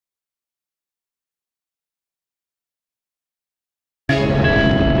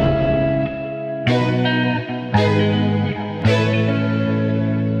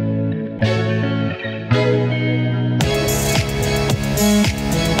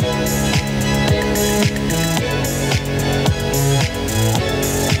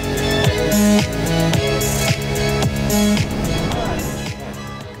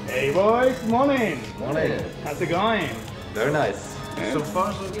going? Very nice. Yeah. So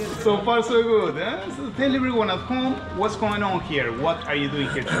far, so good. So far, so good. So tell everyone at home what's going on here. What are you doing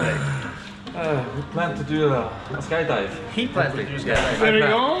here today? We plan to do a skydive. He planned to do skydive. There you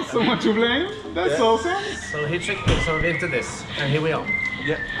go. Someone to blame. That's awesome. So he tricked me, so into this, and here we are.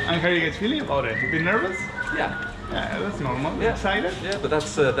 Yeah. And how are you guys feeling about it? A bit nervous? Yeah. Yeah, that's normal. Yeah. Excited? Yeah, but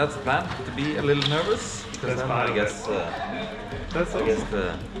that's the plan, to be a little nervous. Because That's then part I of guess, That's I guess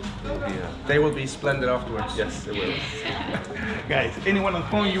awesome. They will be splendid afterwards. yes, it will. Guys, anyone at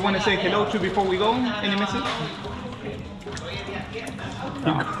home you want to say hello to before we go? Any message?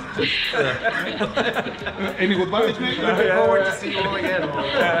 Any goodbyes, maybe? Looking forward to see you all again.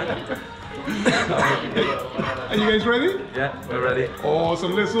 Are you guys ready? Yeah, we're ready.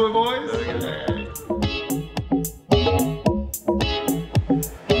 Awesome, let's do it, boys. Thank you.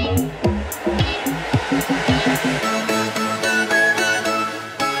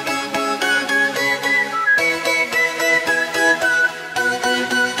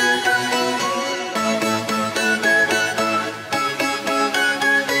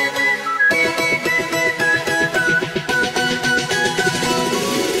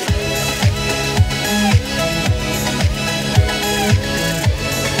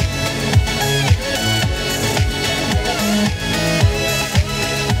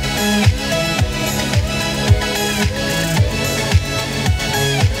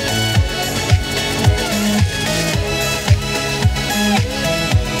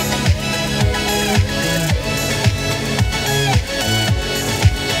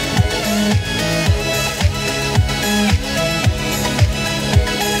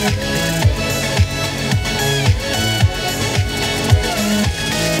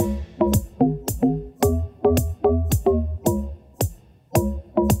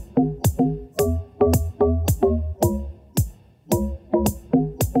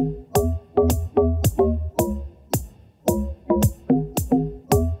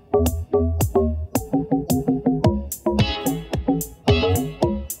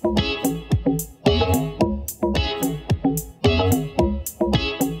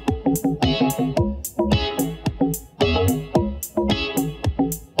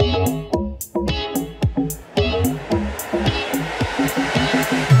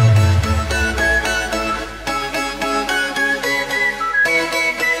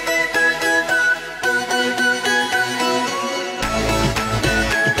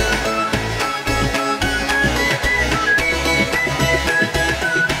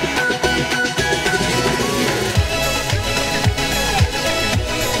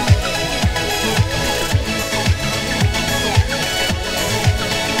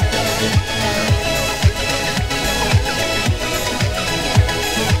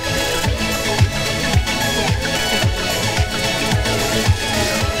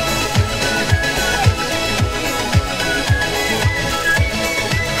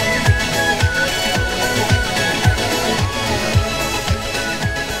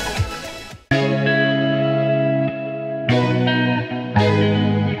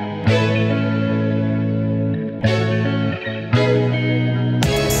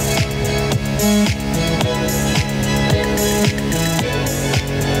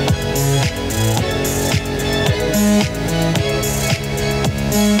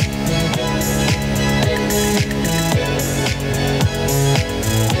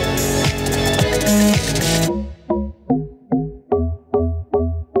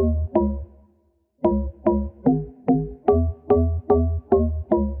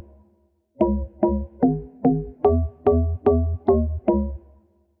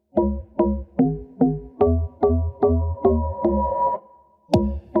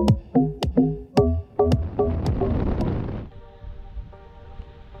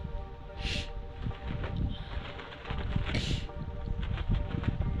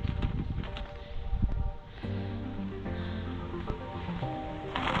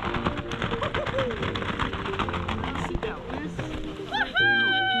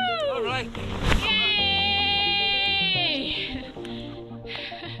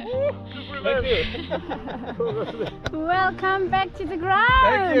 Welcome back to the ground.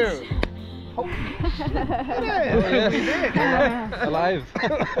 Thank you. Alive.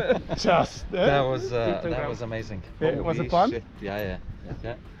 Just that was amazing. Yeah, was Holy it fun? shit. Yeah.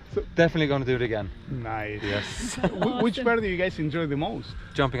 So, definitely gonna do it again. Nice. Yes. Which part do you guys enjoy the most?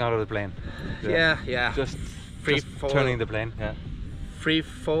 Jumping out of the plane. Yeah. Just Free fall. turning the plane. Yeah. Free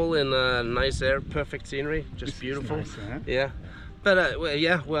fall in nice air, perfect scenery, just beautiful. Nice, huh? Yeah. But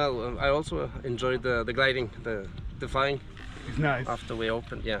I also enjoyed the gliding, the flying. It's nice. after we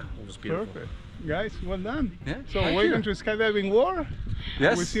opened. Yeah, it was beautiful. Perfect. Guys, well done. Yeah, So thank welcome you. to Skydiving War.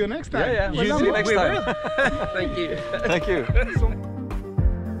 Yes. We'll see you next time. Yeah, yeah. Well We'll done, see you Bob. next time. Thank you. Thank you. So-